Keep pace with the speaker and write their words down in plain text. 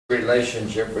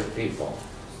relationship with people.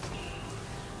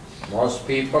 Most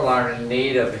people are in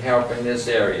need of help in this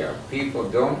area. People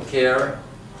don't care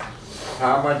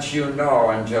how much you know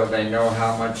until they know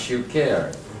how much you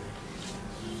care.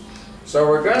 So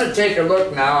we're going to take a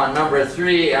look now on number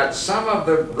 3 at some of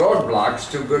the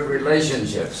roadblocks to good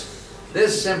relationships.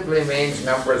 This simply means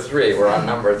number 3. We're on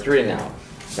number 3 now.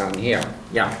 Down here.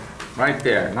 Yeah, right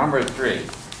there. Number 3.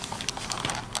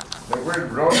 The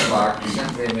word roadblock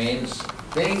simply means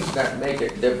things that make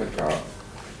it difficult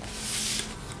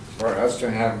for us to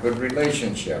have good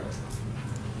relationship.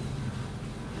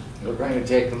 We're going to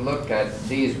take a look at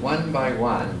these one by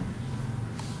one.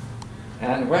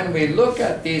 And when we look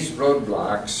at these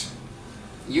roadblocks,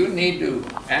 you need to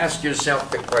ask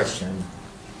yourself the question,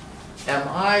 am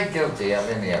I guilty of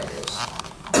any of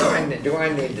this? Do I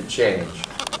need to change?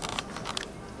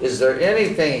 Is there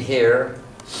anything here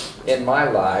in my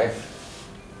life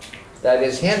that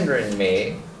is hindering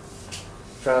me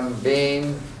from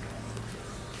being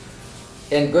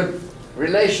in good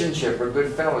relationship or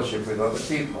good fellowship with other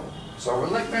people? So we're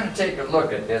going to take a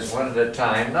look at this one at a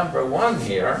time. Number 1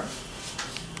 here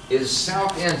is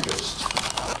self-interest.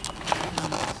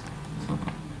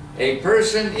 A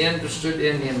person interested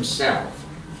in himself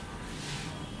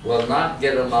will not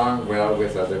get along well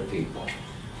with other people.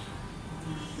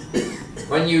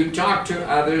 When you talk to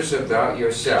others about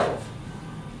yourself,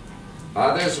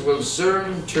 others will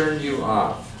soon turn you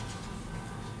off.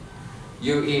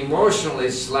 You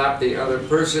emotionally slap the other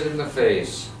person in the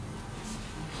face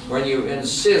when you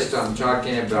insist on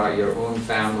talking about your own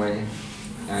family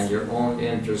and your own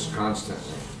interests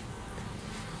constantly.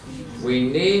 We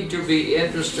need to be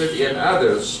interested in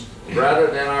others rather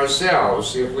than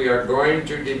ourselves if we are going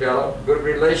to develop good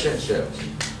relationships.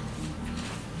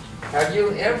 Have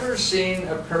you ever seen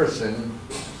a person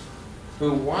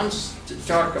who wants to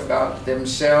talk about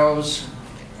themselves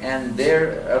and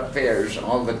their affairs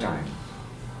all the time?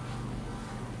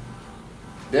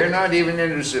 They're not even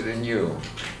interested in you.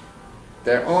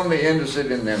 They're only interested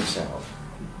in themselves.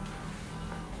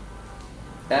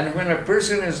 And when a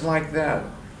person is like that,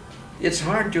 it's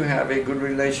hard to have a good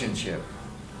relationship.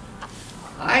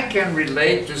 I can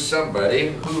relate to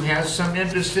somebody who has some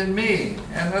interest in me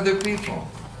and other people.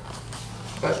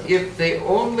 But if they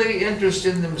only interest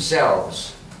in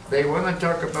themselves, they want to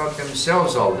talk about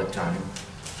themselves all the time,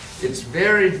 it's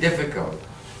very difficult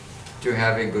to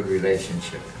have a good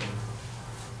relationship.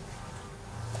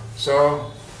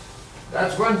 So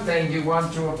that's one thing you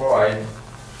want to avoid.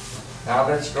 Now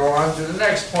let's go on to the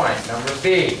next point, number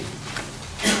B.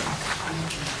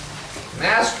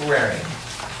 Mask wearing.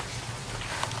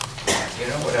 You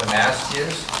know what a mask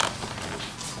is?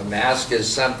 A mask is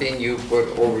something you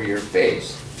put over your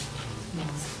face.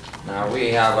 Now we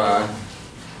have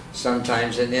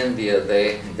sometimes in India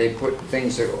they put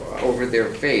things over their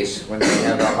face when they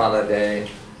have a holiday,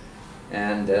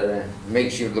 and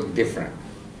makes you look different.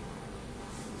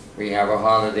 We have a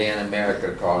holiday in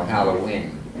America called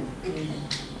Halloween.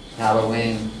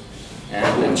 Halloween,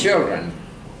 and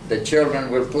the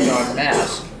children will put on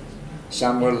masks.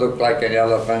 Some will look like an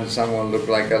elephant, some will look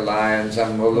like a lion,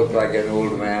 some will look like an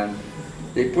old man.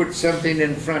 They put something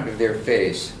in front of their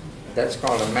face. That's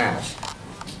called a mask.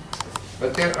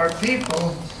 But there are people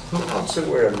who also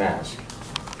wear a mask.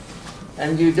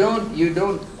 And you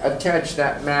don't attach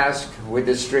that mask with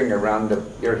a string around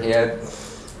your head.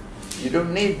 You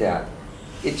don't need that.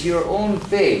 It's your own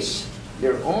face.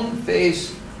 Your own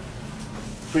face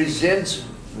presents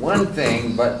one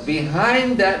thing, but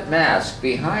behind that mask,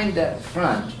 behind that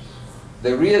front,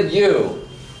 the real you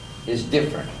is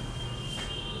different.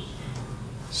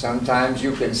 Sometimes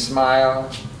you can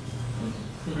smile,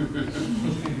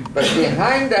 but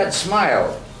behind that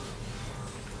smile,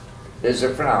 there's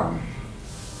a frown.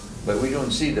 But we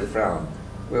don't see the frown.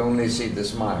 We only see the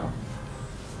smile.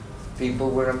 People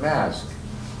wear a mask.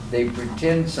 They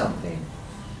pretend something,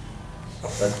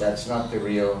 but that's not the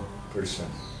real person.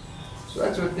 So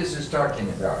that's what this is talking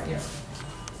about here.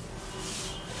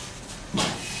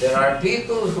 There are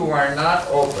people who are not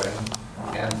open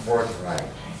and forthright.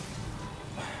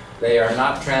 They are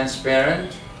not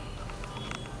transparent.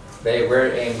 They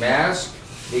wear a mask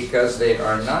because they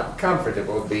are not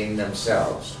comfortable being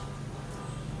themselves.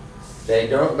 They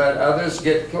don't let others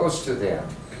get close to them.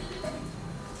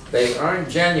 They aren't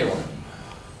genuine.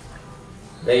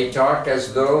 They talk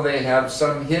as though they have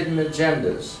some hidden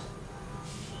agendas.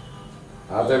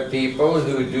 Other people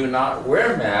who do not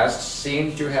wear masks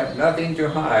seem to have nothing to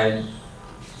hide,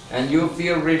 and you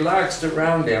feel relaxed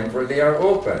around them, for they are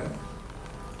open.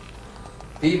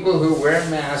 People who wear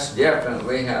masks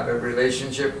definitely have a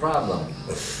relationship problem.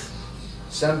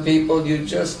 Some people you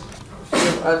just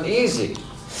feel uneasy.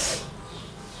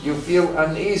 You feel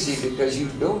uneasy because you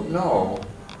don't know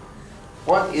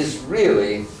what is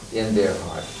really in their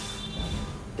heart.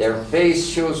 Their face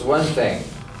shows one thing,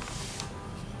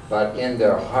 but in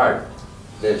their heart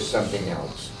there's something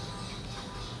else.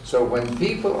 So when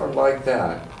people are like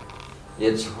that,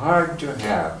 it's hard to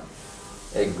have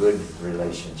a good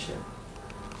relationship.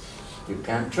 You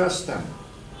can't trust them.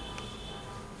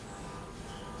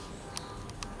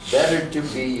 Better to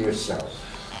be yourself.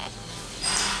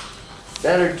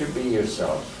 Better to be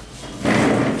yourself.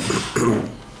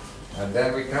 And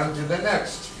then we come to the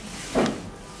next.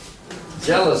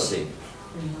 Jealousy.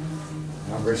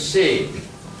 Number C.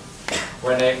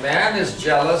 When a man is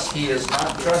jealous, he is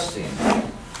not trusting.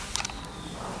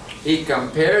 He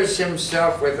compares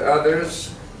himself with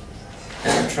others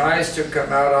and tries to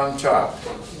come out on top.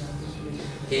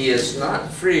 He is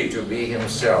not free to be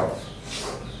himself.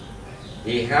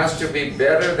 He has to be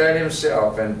better than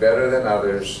himself and better than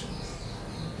others.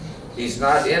 He's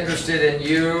not interested in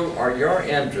you or your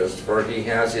interest, for he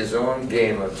has his own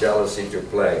game of jealousy to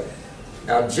play.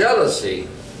 Now, jealousy,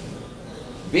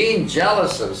 being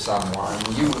jealous of someone,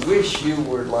 you wish you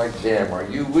were like them, or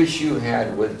you wish you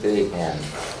had what they had.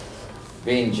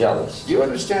 Being jealous. Do you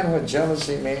understand what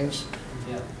jealousy means?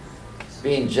 Yeah.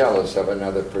 Being jealous of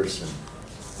another person.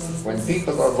 When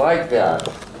people are like that,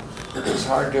 it's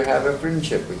hard to have a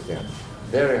friendship with them.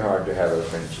 Very hard to have a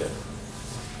friendship.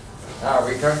 Now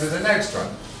we come to the next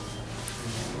one.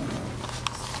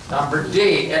 Number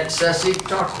D, excessive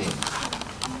talking.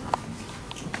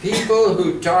 People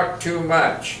who talk too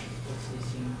much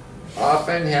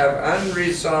often have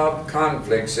unresolved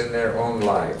conflicts in their own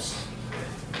lives.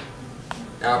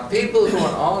 Now, people who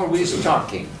are always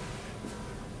talking,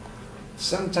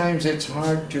 sometimes it's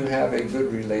hard to have a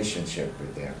good relationship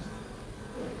with them.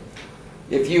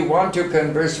 If you want to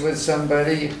converse with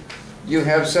somebody, you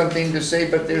have something to say,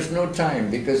 but there's no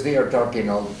time because they are talking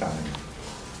all the time.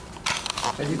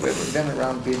 Have you ever been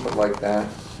around people like that?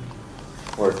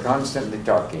 Who are constantly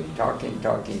talking.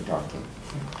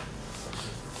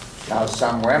 Now,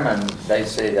 some women, they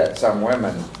say that some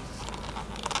women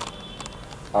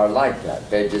are like that.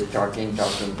 They're just talking.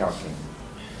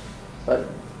 But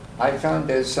I found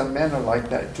there's some men are like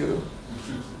that too.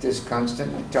 Just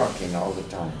constantly talking all the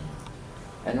time.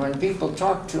 And when people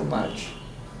talk too much,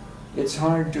 it's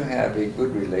hard to have a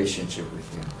good relationship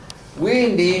with them. We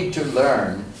need to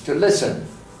learn to listen.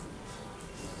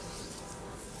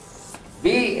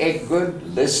 Be a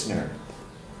good listener.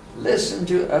 Listen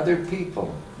to other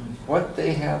people, what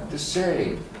they have to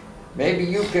say. Maybe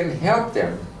you can help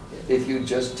them if you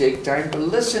just take time to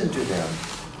listen to them.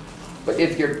 But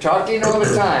if you're talking all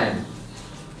the time,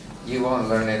 you won't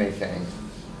learn anything.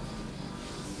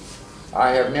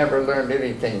 I have never learned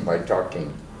anything by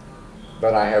talking,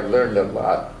 but I have learned a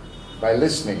lot by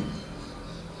listening.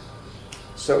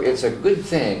 So it's a good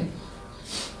thing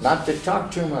not to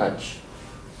talk too much,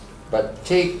 but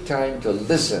take time to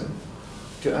listen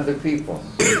to other people.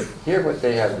 Hear what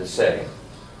they have to say.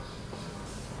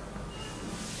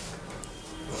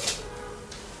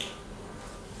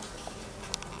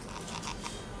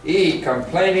 E,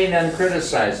 complaining and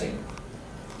criticizing.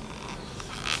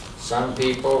 Some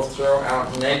people throw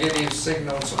out negative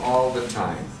signals all the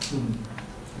time.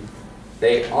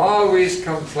 They always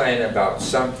complain about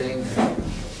something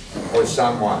or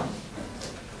someone.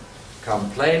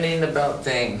 Complaining about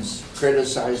things,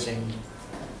 criticizing,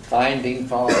 finding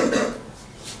fault.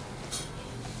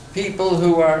 People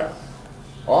who are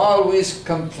always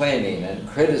complaining and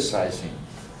criticizing,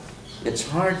 it's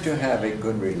hard to have a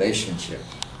good relationship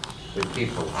with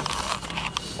people.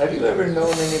 Have you ever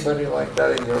known anybody like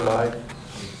that in your life?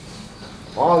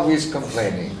 Always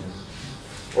complaining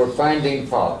or finding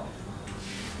fault,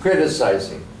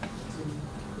 criticizing.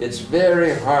 It's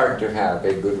very hard to have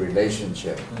a good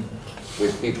relationship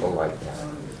with people like that.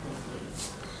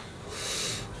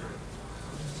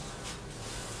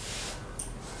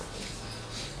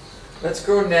 Let's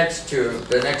go next to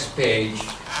the next page.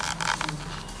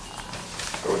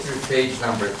 Go through page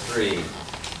number 3.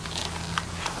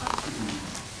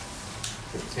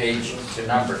 Page to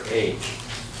number 8.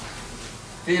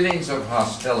 Feelings of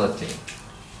hostility.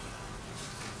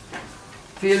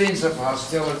 Feelings of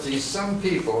hostility. Some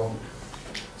people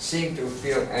seem to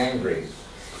feel angry.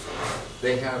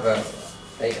 They have a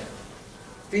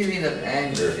feeling of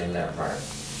anger in their heart.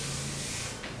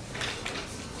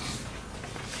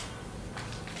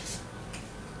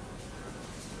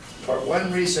 For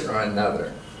one reason or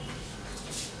another,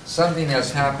 something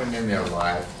has happened in their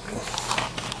life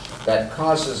that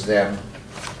causes them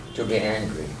to be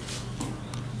angry.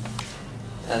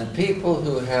 And people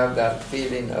who have that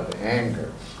feeling of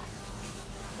anger,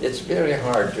 it's very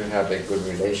hard to have a good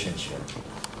relationship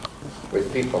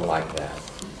with people like that.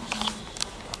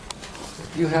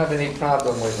 If you have any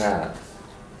problem with that,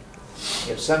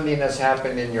 if something has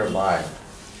happened in your life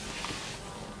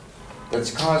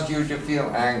that's caused you to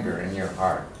feel anger in your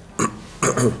heart,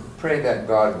 pray that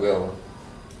God will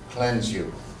cleanse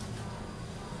you.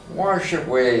 Wash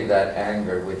away that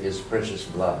anger with His precious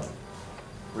blood.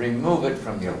 Remove it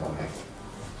from your life.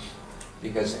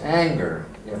 Because anger,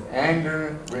 if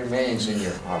anger remains in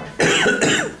your heart,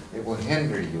 it will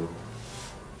hinder you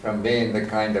from being the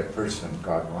kind of person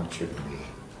God wants you to be.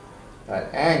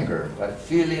 That anger, that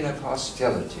feeling of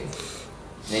hostility,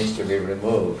 needs to be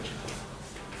removed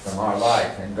from our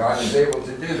life, and God is able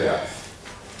to do that.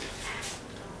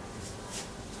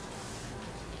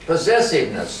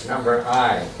 Possessiveness, number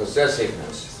I,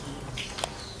 possessiveness.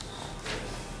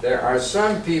 There are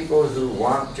some people who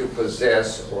want to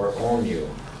possess or own you.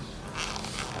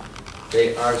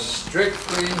 They are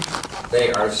sticky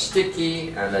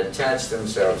and attach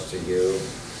themselves to you.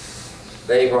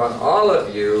 They want all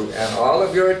of you and all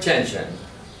of your attention,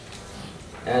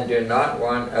 and do not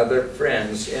want other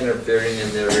friends interfering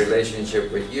in their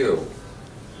relationship with you.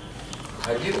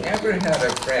 Have you ever had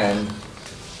a friend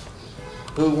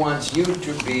who wants you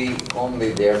to be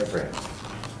only their friend?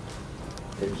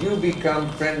 If you become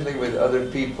friendly with other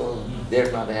people,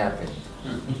 they're not happy.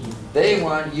 They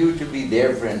want you to be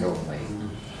their friend only.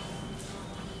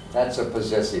 That's a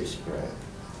possessive spirit.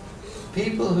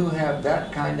 People who have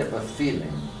that kind of a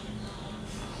feeling,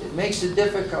 it makes it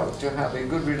difficult to have a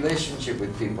good relationship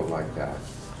with people like that.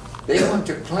 They want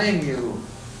to claim you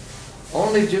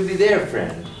only to be their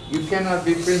friend. You cannot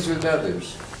be friends with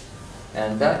others.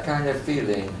 And that kind of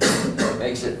feeling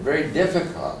makes it very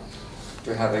difficult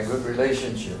to have a good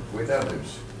relationship with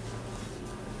others.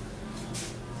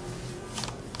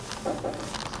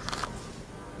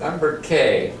 Number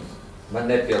K,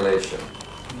 manipulation.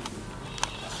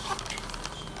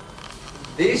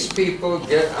 These people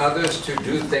get others to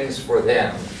do things for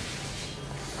them,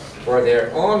 for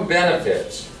their own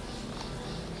benefits,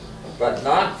 but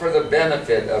not for the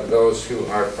benefit of those who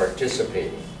are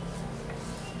participating.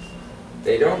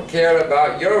 They don't care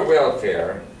about your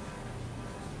welfare,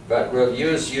 but will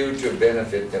use you to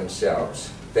benefit themselves.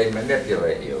 They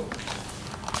manipulate you.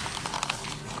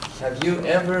 Have you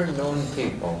ever known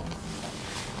people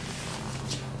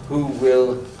who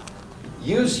will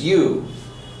use you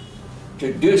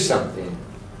to do something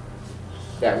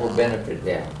that will benefit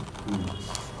them?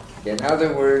 In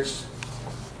other words,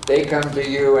 they come to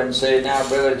you and say, "Now,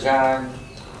 Brother John,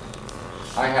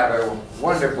 I have a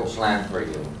wonderful plan for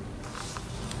you."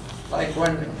 Like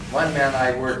one man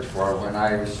I worked for when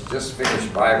I was just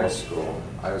finished Bible school.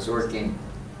 I was working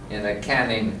in a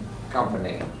canning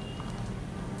company.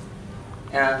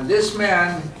 And this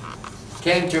man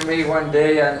came to me one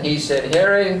day and he said,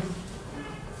 "Harry,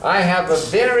 I have a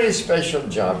very special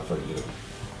job for you.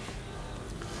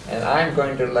 And I'm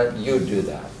going to let you do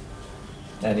that."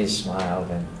 And he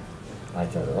smiled, and I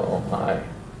thought, oh my.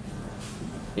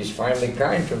 He's finally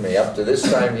kind to me. Up to this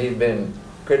time he'd been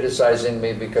criticizing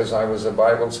me because I was a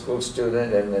Bible school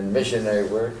student and in missionary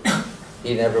work.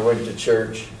 He never went to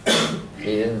church.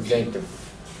 He didn't think to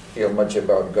feel much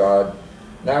about God.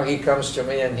 Now he comes to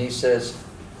me and he says,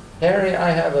 "Harry, I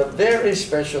have a very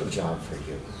special job for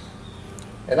you.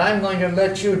 And I'm going to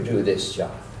let you do this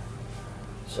job."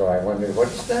 So I wondered,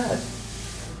 what's that?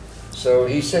 So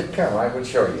he said, "Come, I will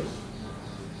show you."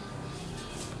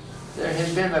 There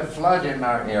had been a flood in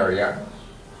our area,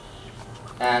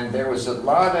 and there was a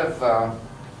lot of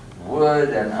wood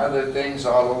and other things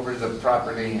all over the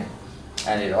property,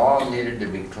 and it all needed to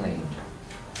be cleaned.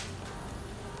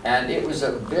 And it was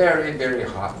a very, very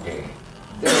hot day,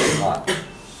 very hot.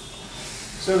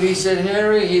 So he said,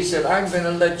 "Harry," he said, "I'm going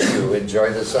to let you enjoy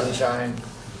the sunshine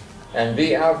and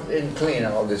be out and clean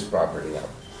all this property up."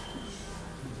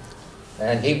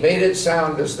 And he made it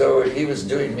sound as though he was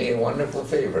doing me a wonderful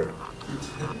favor.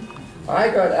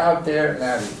 I got out there in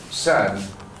that sun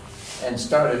and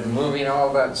started moving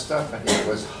all that stuff, and it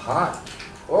was hot.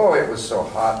 Oh, it was so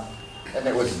hot. And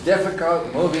it was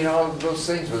difficult. Moving all of those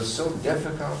things was so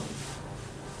difficult.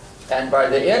 And by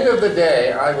the end of the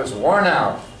day, I was worn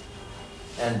out.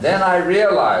 And then I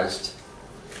realized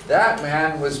that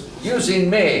man was using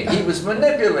me. He was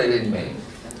manipulating me.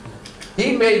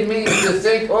 He made me to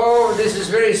think, "Oh, this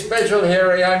is very special,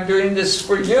 Harry. I'm doing this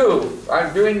for you.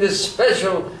 I'm doing this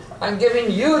special. I'm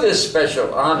giving you this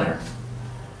special honor."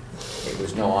 It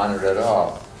was no honor at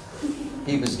all.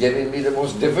 He was giving me the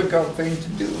most difficult thing to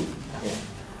do.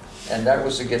 And that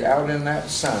was to get out in that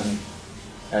sun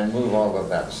and move all of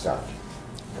that stuff.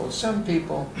 Well, some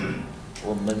people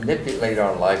will manipulate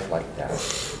our life like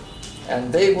that.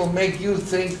 And they will make you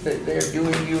think that they're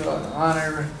doing you an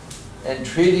honor and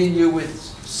treating you with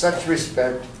such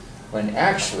respect, when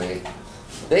actually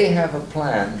they have a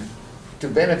plan to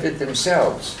benefit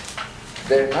themselves.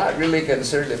 They're not really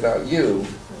concerned about you,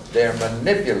 they're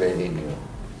manipulating you.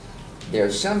 There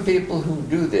are some people who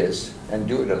do this and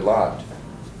do it a lot.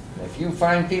 If you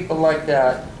find people like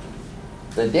that,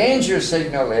 the danger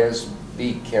signal is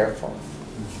be careful.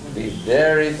 Be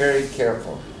very, very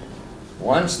careful.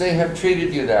 Once they have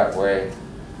treated you that way,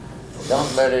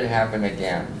 don't let it happen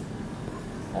again.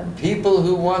 And people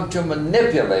who want to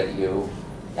manipulate you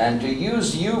and to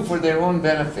use you for their own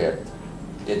benefit,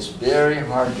 it's very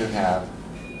hard to have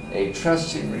a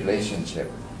trusting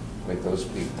relationship with those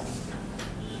people.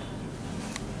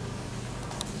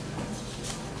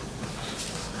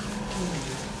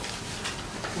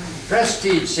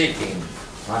 Prestige seeking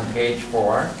on page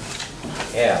 4.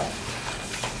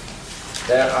 F.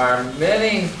 There are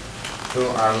many who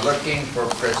are looking for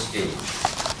prestige.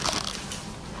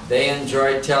 They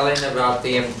enjoy telling about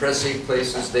the impressive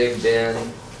places they've been,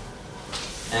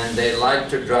 and they like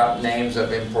to drop names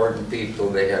of important people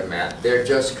they have met. They're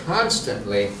just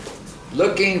constantly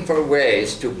looking for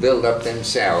ways to build up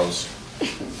themselves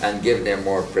and give them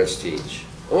more prestige.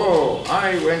 Oh,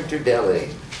 I went to Delhi,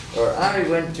 or I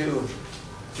went to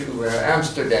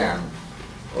Amsterdam,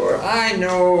 or I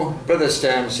know Brother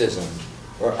Scism,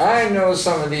 or I know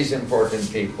some of these important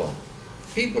people.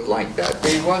 People like that,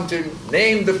 they want to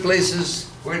name the places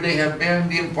where they have been,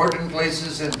 the important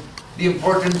places and the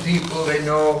important people they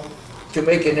know, to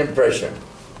make an impression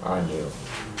on you.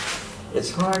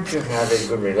 It's hard to have a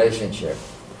good relationship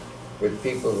with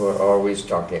people who are always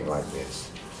talking like this.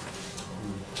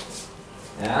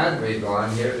 And we go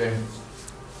on here to,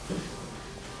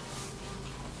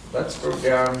 let's go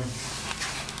down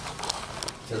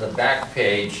to the back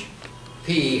page,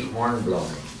 P, horn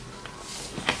blowing.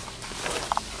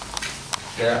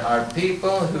 There are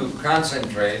people who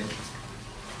concentrate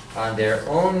on their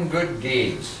own good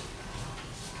deeds.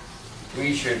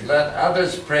 We should let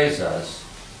others praise us.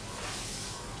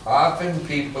 Often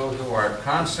people who are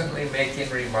constantly making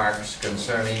remarks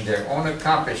concerning their own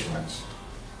accomplishments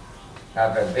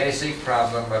have a basic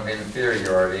problem of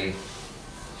inferiority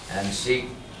and seek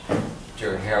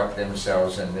to help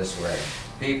themselves in this way.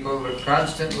 People who are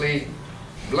constantly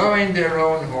blowing their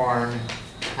own horn,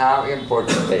 how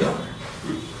important they are.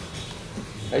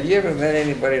 Have you ever met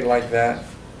anybody like that?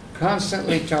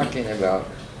 Constantly talking about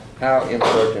how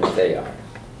important they are.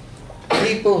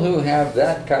 People who have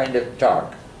that kind of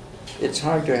talk, it's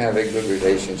hard to have a good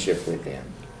relationship with them.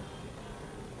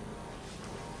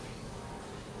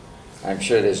 I'm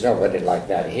sure there's nobody like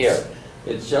that here.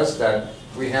 It's just that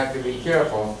we have to be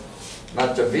careful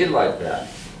not to be like that.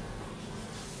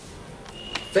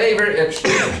 Favor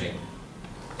exchanging.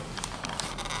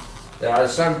 There are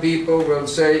some people who will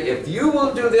say, if you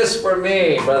will do this for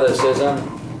me, Brother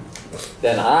Scism,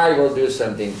 then I will do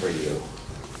something for you.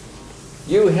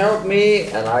 You help me,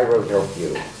 and I will help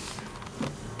you.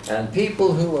 And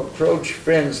people who approach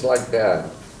friends like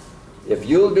that, if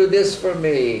you'll do this for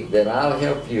me, then I'll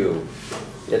help you.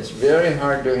 It's very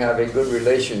hard to have a good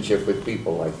relationship with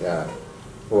people like that,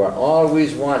 who are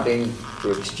always wanting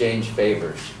to exchange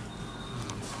favors.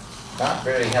 Not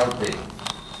very healthy.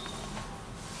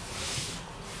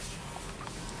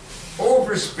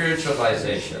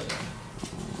 Over-spiritualization.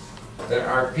 There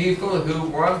are people who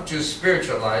want to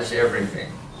spiritualize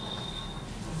everything.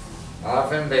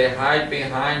 Often they hide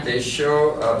behind a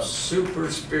show of super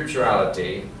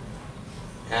spirituality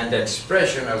and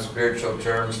expression of spiritual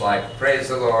terms like praise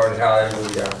the Lord,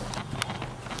 hallelujah.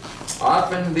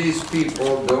 Often these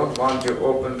people don't want to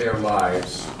open their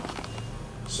lives,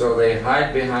 so they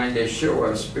hide behind a show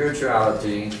of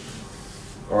spirituality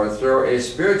or throw a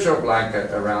spiritual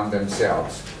blanket around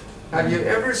themselves. Have you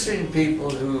ever seen people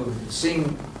who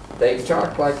they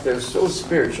talk like they're so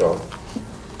spiritual,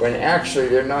 when actually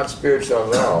they're not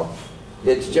spiritual at all?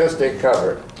 It's just a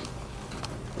cover.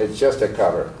 It's just a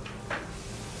cover.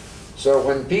 So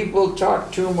when people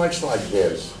talk too much like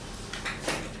this,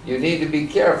 you need to be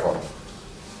careful.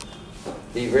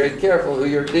 Be very careful who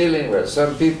you're dealing with.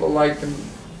 Some people like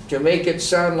to make it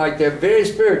sound like they're very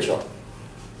spiritual,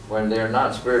 when they're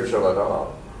not spiritual at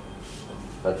all.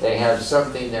 But they have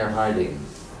something they're hiding.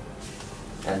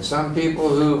 And some people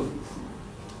who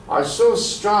are so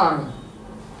strong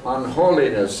on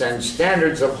holiness and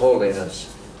standards of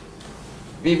holiness,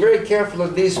 be very careful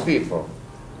of these people,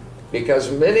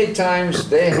 because many times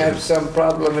they have some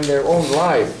problem in their own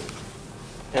life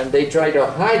and they try to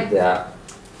hide that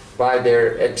by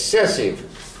their excessive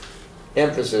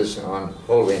emphasis on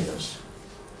holiness.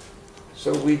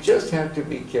 So we just have to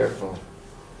be careful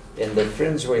in the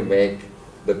friends we make,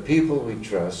 the people we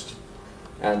trust,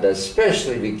 and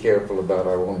especially be careful about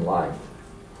our own life,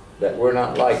 that we're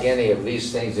not like any of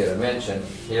these things that I mentioned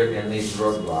here in these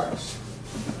roadblocks.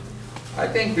 I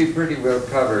think we pretty well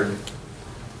covered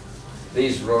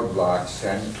these roadblocks,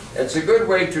 and it's a good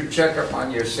way to check up on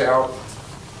yourself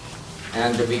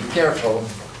and to be careful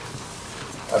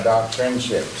about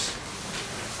friendships.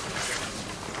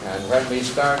 And when we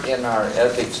start in our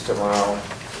ethics tomorrow,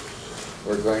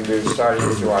 we're going to start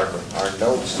into our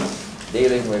notes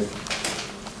dealing with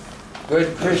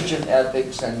good Christian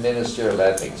ethics and ministerial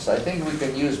ethics. I think we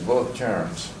can use both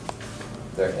terms.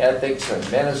 The ethics of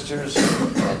ministers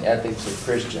and ethics of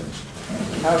Christians.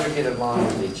 How to get along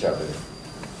with each other.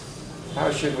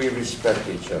 How should we respect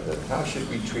each other? How should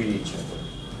we treat each other?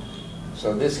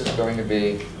 So this is going to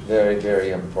be very, very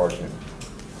important.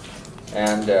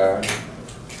 And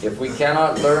if we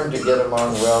cannot learn to get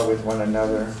along well with one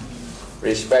another,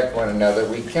 respect one another,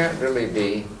 we can't really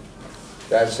be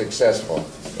that successful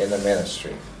in the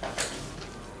ministry.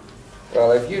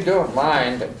 Well, if you don't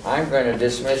mind, I'm going to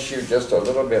dismiss you just a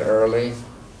little bit early.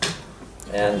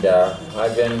 And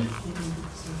I've been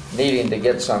needing to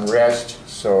get some rest,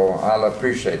 so I'll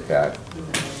appreciate that.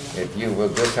 If you will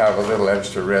just have a little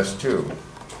extra rest too.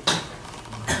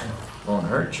 Won't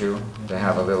hurt you to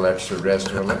have a little extra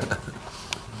rest, will it?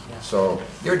 So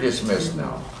you're dismissed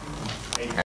now.